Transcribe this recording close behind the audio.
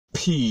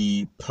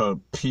people.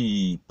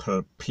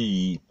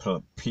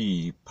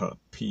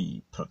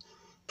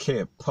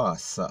 Que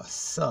pasa,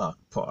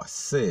 sakpa,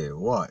 say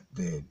what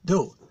they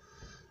do.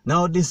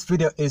 Now this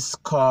video is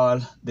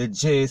called the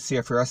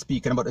JCF. We are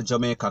speaking about the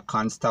Jamaica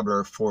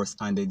Constabulary Force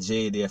and the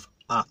JDF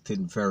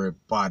acting very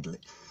badly.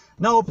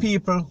 Now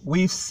people,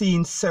 we've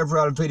seen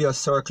several videos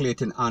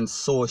circulating on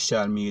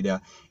social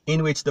media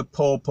in which the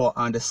popo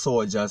and the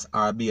soldiers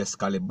are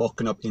basically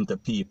bucking up into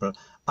people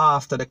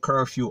after the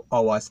curfew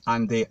hours,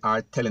 and they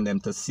are telling them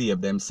to save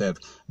themselves,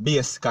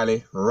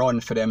 basically run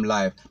for them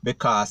life,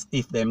 because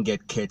if them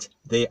get catch,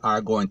 they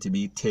are going to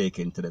be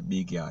taken to the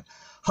big yard.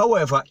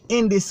 However,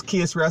 in this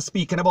case, we are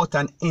speaking about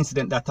an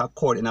incident that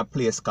occurred in a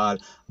place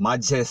called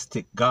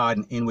Majestic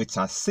Garden, in which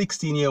a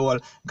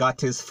 16-year-old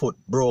got his foot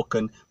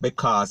broken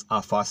because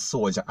of a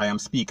soldier. I am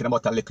speaking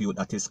about a little youth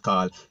that is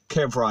called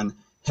Kevron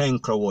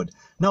Henkelwood.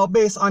 Now,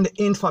 based on the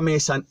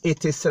information,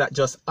 it is said that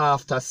just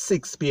after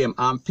 6 p.m.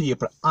 and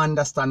people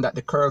understand that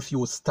the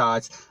curfew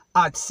starts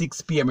at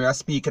 6 p.m. we are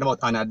speaking about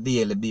on a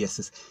daily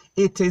basis.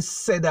 It is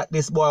said that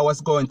this boy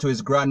was going to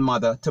his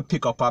grandmother to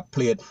pick up a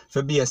plate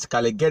for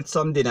basically get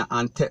some dinner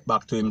and take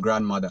back to his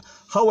grandmother.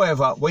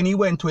 However, when he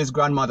went to his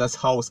grandmother's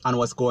house and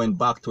was going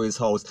back to his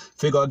house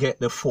to go get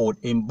the food,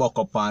 in buck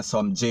up on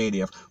some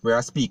JDF. We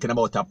are speaking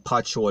about a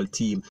patrol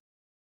team.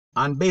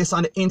 And based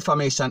on the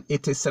information,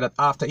 it is said that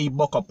after he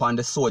buck up on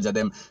the soldier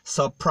them,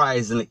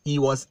 surprisingly, he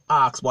was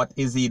asked what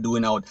is he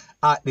doing out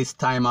at this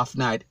time of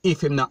night,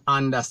 if him not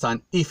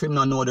understand, if him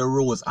not know the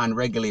rules and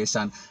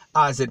regulation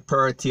as it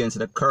pertains to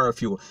the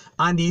curfew.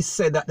 And he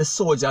said that the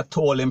soldier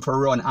told him to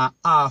run, and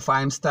after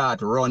him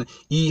start run,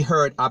 he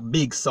heard a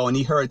big sound.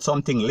 He heard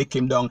something lick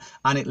him down,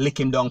 and it lick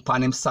him down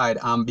upon him side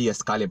and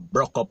basically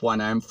broke up one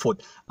of him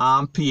foot.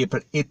 And people,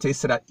 it is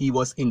said that he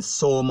was in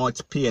so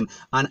much pain.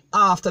 And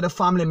after the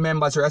family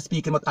members were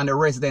speaking about and the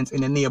residents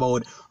in the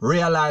neighborhood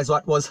realized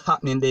what was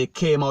happening, they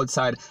came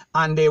outside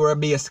and they were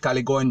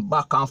basically going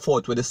back and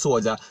forth with the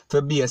soldier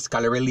to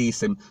basically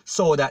release him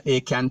so that they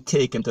can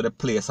take him to the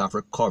place of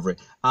recovery.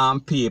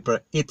 And people,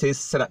 it is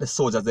said that the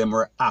soldiers them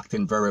were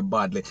acting very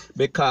badly,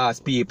 because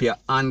people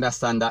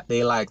understand that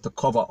they like to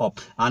cover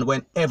up, and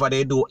whenever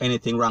they do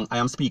anything wrong, I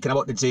am speaking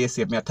about the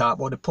JCF, me I talk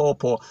about the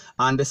popo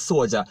and the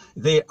soldier,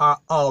 they are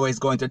always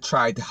going to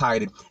try to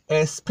hide it,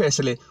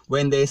 especially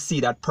when they see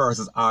that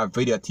persons are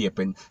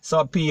videotaping.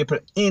 So people,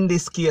 in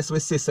this case we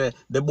see say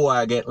the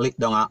boy get licked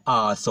down and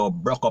also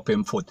broke up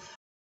him foot.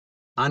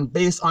 And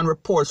based on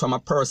reports from a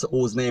person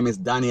whose name is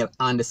Daniel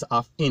Anderson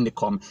of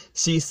Indicom,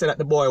 she said that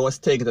the boy was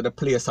taken to the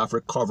place of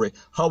recovery.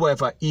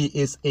 However, he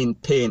is in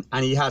pain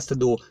and he has to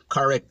do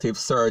corrective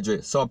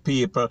surgery. So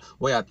people,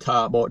 we are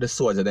talking about the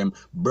soldier them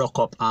broke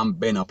up and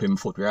bent up him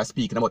foot. We are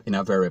speaking about in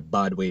a very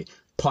bad way,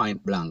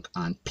 point blank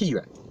and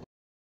period.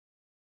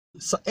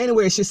 So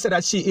anyway, she said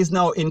that she is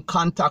now in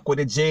contact with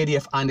the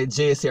JDF and the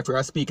JCF. We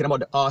are speaking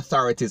about the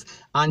authorities,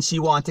 and she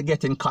wants to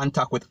get in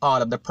contact with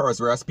all of the persons.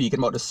 We are speaking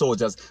about the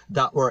soldiers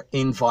that were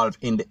involved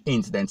in the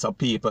incident. So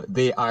people,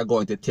 they are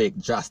going to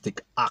take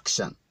drastic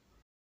action.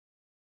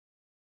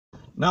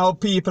 Now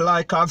people,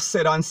 like I've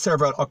said on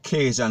several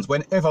occasions,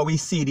 whenever we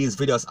see these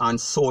videos on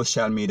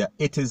social media,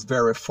 it is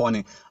very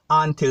funny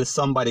until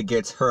somebody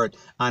gets hurt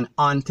and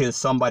until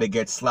somebody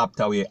gets slapped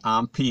away.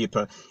 And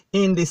people,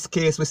 in this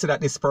case, we see that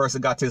this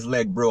person got his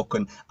leg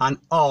broken, and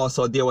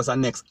also there was a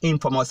next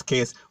infamous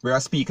case we are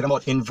speaking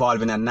about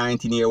involving a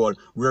 19-year-old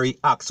where he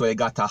actually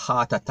got a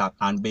heart attack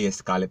and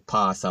basically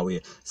passed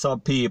away. So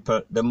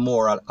people, the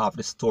moral of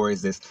the story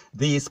is this: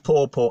 these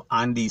popo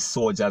and these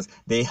soldiers,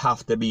 they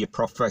have to be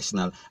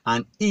professional.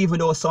 And even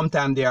though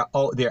sometimes they are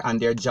out there and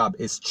their job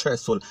is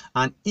stressful,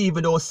 and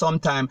even though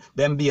sometimes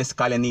them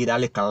basically need a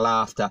little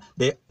laughter,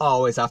 they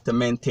always have to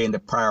maintain the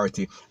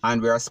priority.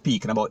 And we are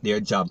speaking about their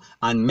job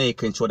and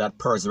making sure that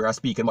person, we are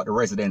speaking about the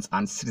residents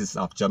and citizens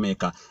of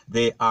Jamaica,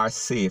 they are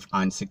safe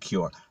and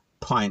secure,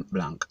 point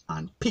blank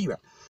and period.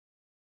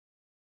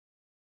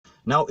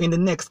 Now, in the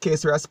next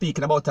case, we are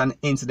speaking about an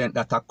incident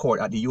that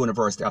occurred at the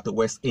University of the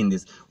West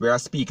Indies. We are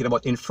speaking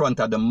about in front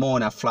of the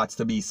Mona flats,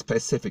 to be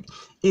specific.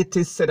 It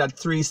is said that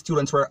 3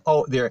 students were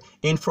out there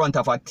in front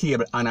of a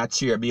table and a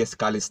chair,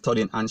 basically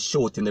studying and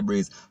shooting the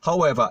breeze.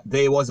 However,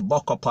 they was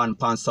buck upon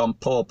some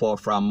popo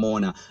from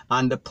Mona,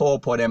 and the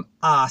popo them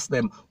asked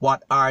them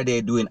what are they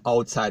doing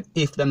outside,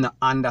 if them not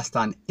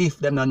understand, if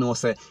them not know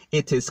say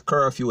it is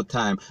curfew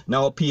time.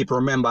 Now people,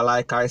 remember,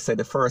 like I said,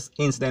 the first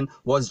incident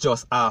was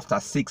just after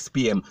 6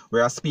 p.m. We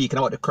are speaking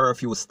about the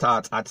curfew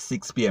starts at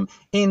 6 p.m.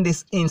 In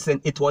this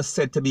incident, it was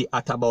said to be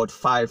at about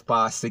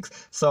 6:05.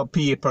 So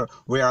people,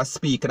 we are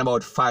speaking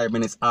about 5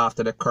 minutes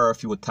after the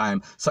curfew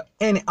time. So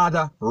any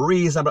other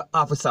reasonable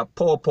officer,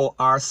 popo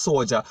or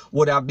soldier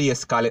would have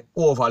basically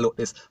overlooked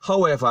this.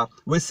 However,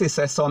 we see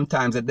say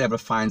sometimes the devil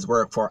finds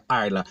work for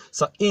idler.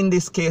 So in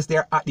this case,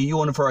 they're at the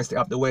University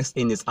of the West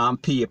Indies, and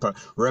people,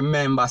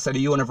 remember, so the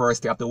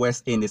University of the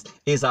West Indies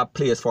is a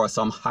place for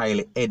some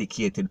highly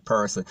educated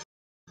person.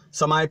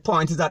 So my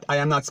point is that I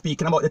am not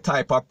speaking about the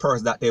type of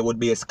person that they would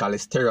basically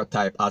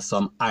stereotype as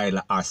some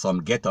idler or some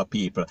ghetto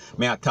people.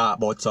 May I talk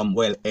about some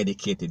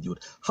well-educated youth.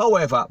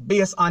 However,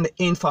 based on the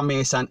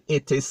information,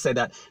 it is said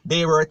that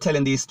they were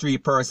telling these three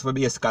persons to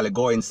basically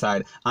go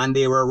inside and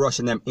they were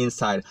rushing them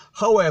inside.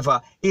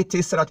 However, it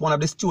is said that one of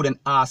the students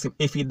asked him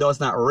if he does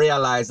not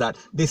realize that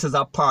this is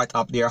a part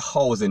of their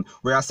housing.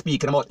 We are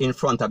speaking about in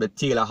front of the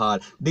Taylor Hall.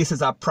 This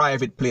is a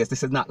private place.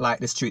 This is not like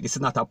the street. This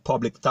is not a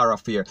public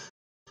thoroughfare.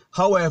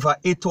 However,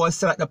 it was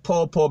said that the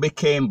po-po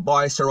became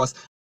boisterous,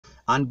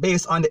 and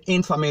based on the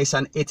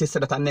information, it is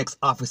said that the next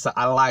officer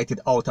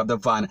alighted out of the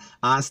van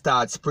and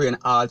started spraying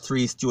all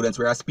three students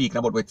we are speaking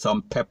about with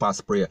some pepper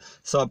spray.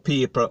 So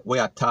people, we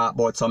are talking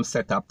about some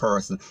set of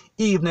person.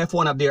 Even if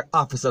one of their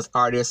officers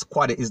or their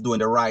squad is doing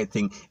the right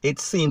thing, it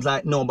seems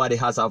like nobody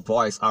has a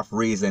voice of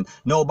reason.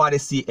 Nobody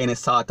see any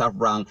sort of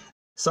wrong.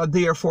 So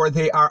therefore,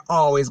 they are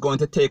always going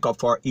to take up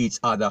for each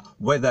other,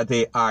 whether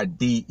they are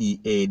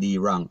DEAD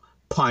wrong.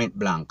 Point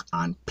blank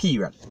and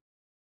period.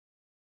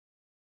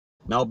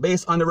 Now,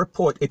 based on the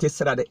report, it is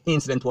said that the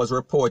incident was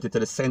reported to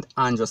the St.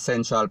 Andrew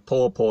Central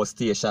Po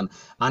Station,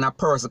 and a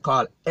person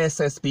called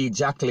SSP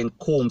Jacqueline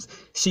Coombs,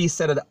 she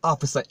said that the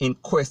officer in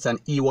question,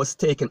 he was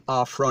taken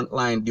off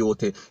frontline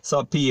duty.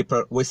 So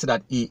people, we say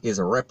that he is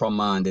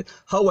reprimanded.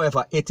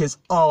 However, it is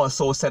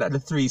also said that the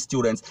three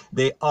students,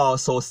 they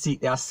also seek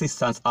the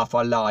assistance of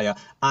a lawyer,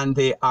 and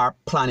they are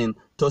planning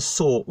to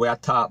sue. We are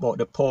talking about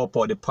the Po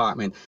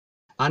department.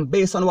 And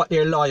based on what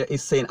their lawyer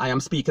is saying, I am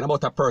speaking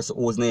about a person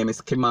whose name is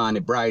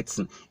Kimani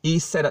Brightson. He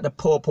said that the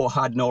po-po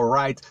had no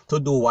right to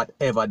do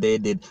whatever they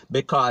did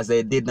because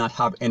they did not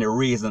have any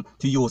reason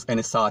to use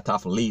any sort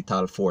of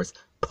lethal force.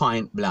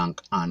 Point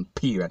blank and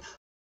period.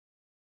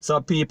 So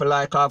people,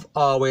 like I've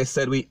always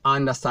said, we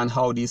understand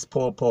how these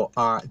po-po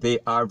are. They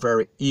are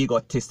very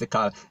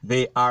egotistical.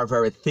 They are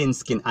very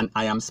thin-skinned, and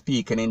I am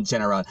speaking in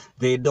general.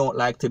 They don't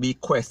like to be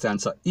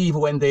questioned. So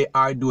even when they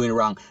are doing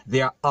wrong,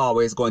 they are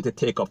always going to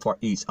take up for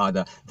each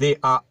other. They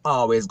are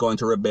always going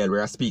to rebel. We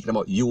are speaking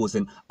about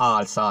using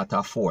all sort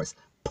of force.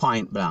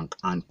 Point blank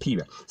and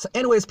period. So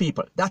anyways,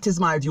 people, that is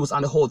my views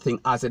on the whole thing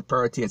as it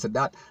pertains to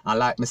that. And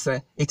like me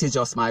say, it is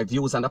just my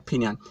views and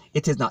opinion.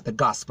 It is not the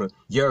gospel.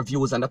 Your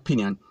views and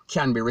opinion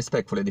can be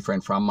respectfully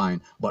different from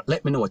mine. But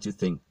let me know what you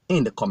think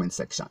in the comment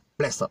section.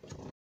 Bless up.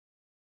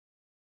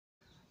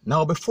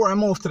 Now, before I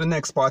move to the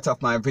next part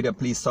of my video,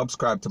 please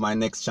subscribe to my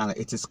next channel.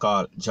 It is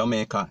called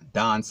Jamaica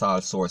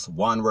Dancehall Source.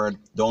 One word,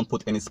 don't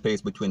put any space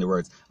between the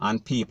words.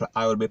 And people,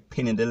 I will be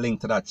pinning the link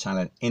to that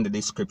channel in the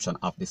description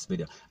of this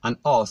video. And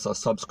also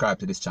subscribe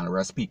to this channel.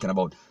 We're speaking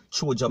about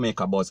True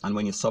Jamaica Buzz. And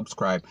when you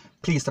subscribe,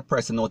 please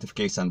press the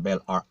notification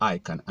bell or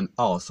icon and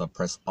also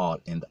press all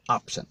in the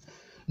option.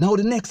 Now,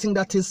 the next thing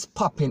that is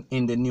popping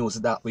in the news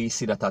that we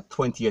see that a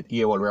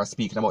 28-year-old, we are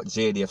speaking about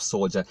JDF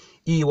soldier,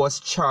 he was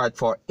charged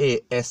for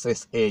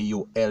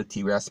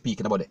ASSAULT, we are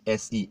speaking about the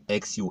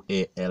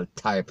SEXUAL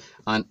type,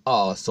 and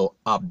also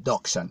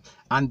abduction.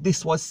 And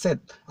this was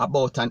said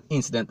about an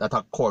incident that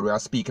occurred, we are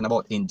speaking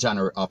about in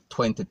January of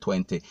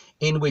 2020,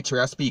 in which we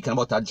are speaking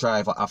about a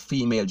driver, a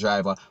female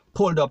driver,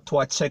 pulled up to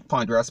a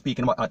checkpoint we are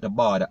speaking about at the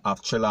border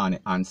of Trelawney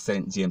and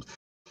St. James.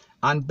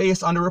 And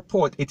based on the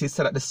report, it is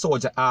said that the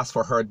soldier asked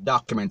for her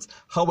documents.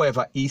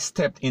 However, he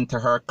stepped into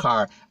her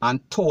car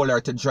and told her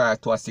to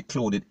drive to a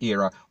secluded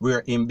area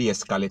where he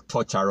basically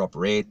touched her up,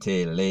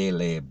 rete,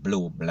 lele,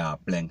 blue, blah,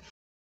 bling.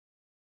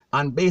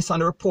 And based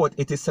on the report,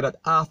 it is said that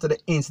after the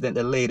incident,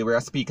 the lady, we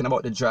are speaking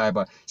about the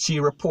driver, she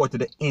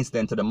reported the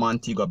incident to the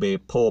Montego Bay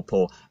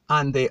Po-po,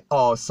 and they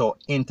also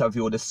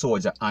interviewed the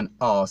soldier and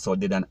also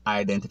did an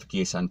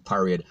identification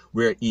parade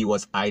where he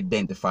was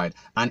identified.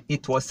 And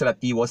it was said that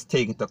he was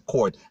taken to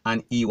court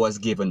and he was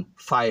given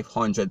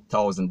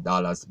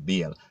 $500,000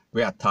 bail.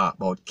 We are talking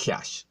about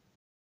cash.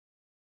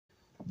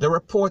 The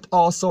report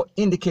also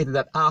indicated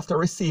that after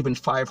receiving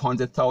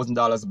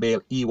 $500,000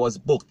 bail, he was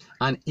booked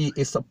and he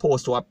is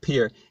supposed to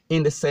appear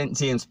in the St.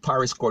 James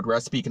Parish Court we are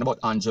speaking about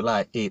on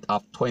July 8th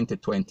of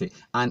 2020.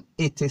 And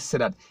it is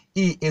said that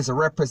he is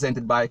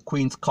represented by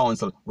Queen's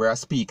Counsel we are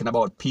speaking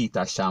about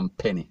Peter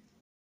Champagne.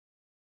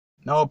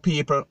 Now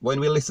people, when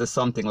we listen to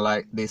something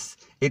like this,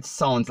 it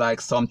sounds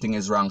like something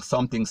is wrong.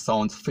 Something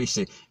sounds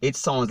fishy. It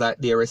sounds like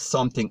there is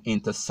something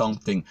into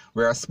something.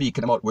 We are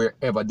speaking about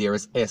wherever there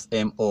is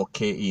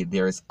SMOKE,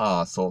 there is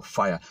also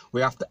fire.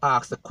 We have to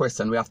ask the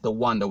question, we have to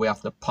wonder, we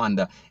have to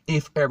ponder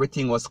if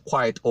everything was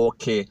quite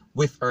okay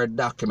with her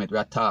document. We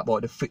are talking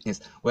about the fitness,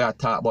 we are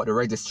talking about the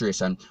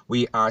registration,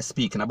 we are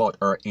speaking about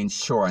her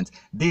insurance.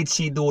 Did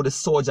she do the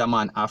soldier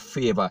man a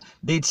favor?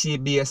 Did she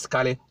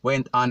basically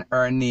went on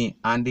her knee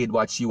and did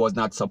what she was was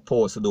not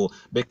supposed to do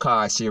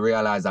because she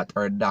realized that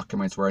her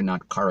documents were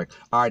not correct?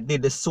 Or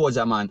did the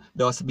soldier man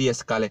just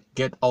basically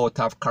get out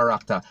of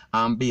character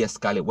and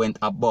basically went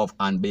above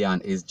and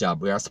beyond his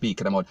job? We are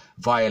speaking about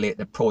violate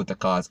the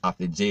protocols of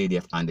the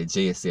JDF and the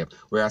JCF.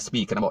 We are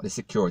speaking about the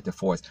security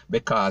force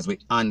because we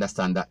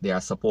understand that they are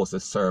supposed to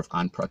serve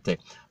and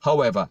protect.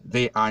 However,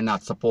 they are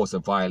not supposed to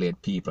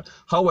violate people.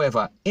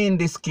 However, in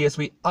this case,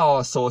 we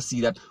also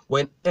see that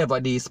whenever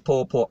these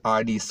popo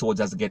or these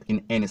soldiers get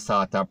in any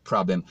sort of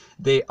problem,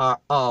 they are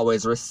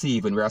always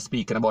receiving, we are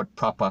speaking about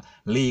proper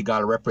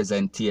legal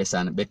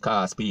representation,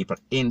 because people,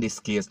 in this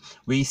case,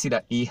 we see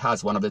that he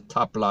has one of the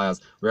top lawyers.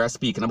 We are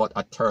speaking about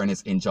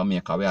attorneys in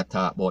Jamaica. We are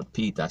talking about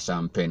Peter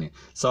Champagne.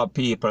 So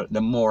people,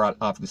 the moral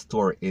of the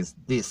story is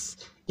this: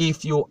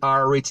 if you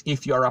are rich,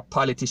 if you are a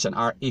politician,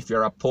 or if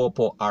you're a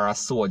popo or a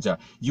soldier,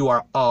 you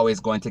are always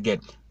going to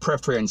get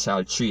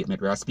preferential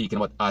treatment. We are speaking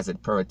about as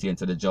it pertains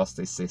to the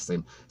justice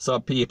system. So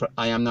people,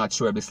 I am not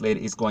sure if this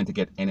lady is going to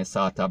get any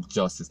sort of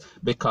justice,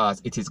 because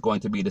it is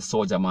going to be the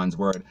soldier man's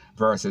word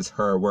versus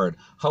her word.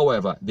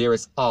 However, there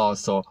is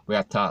also, we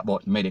are talking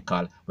about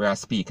medical, we are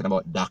speaking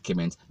about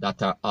documents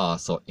that are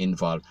also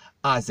involved,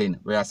 as in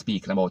we are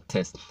speaking about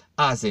tests,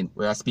 as in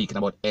we are speaking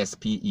about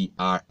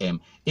SPERM.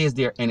 Is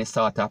there any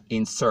sort of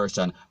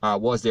insertion, or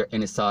was there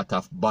any sort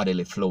of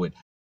bodily fluid?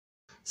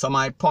 So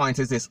my point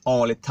is this: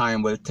 only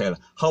time will tell.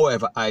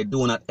 However, I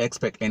do not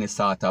expect any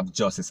sort of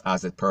justice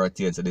as it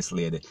pertains to this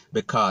lady,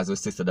 because we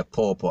see the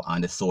popo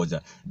and the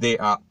soldier, they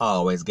are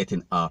always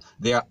getting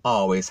they are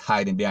always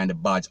hiding behind the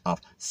badge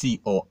of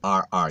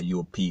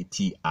CORRUPTION.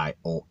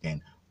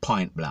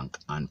 Point blank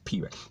and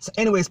period. So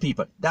anyways,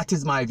 people, that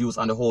is my views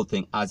on the whole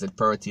thing as it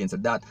pertains to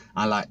that.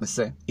 And like me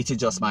say, it is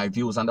just my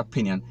views and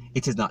opinion.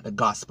 It is not the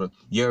gospel.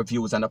 Your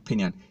views and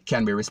opinion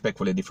can be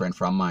respectfully different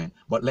from mine.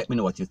 But let me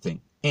know what you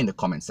think in the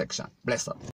comment section. Bless up.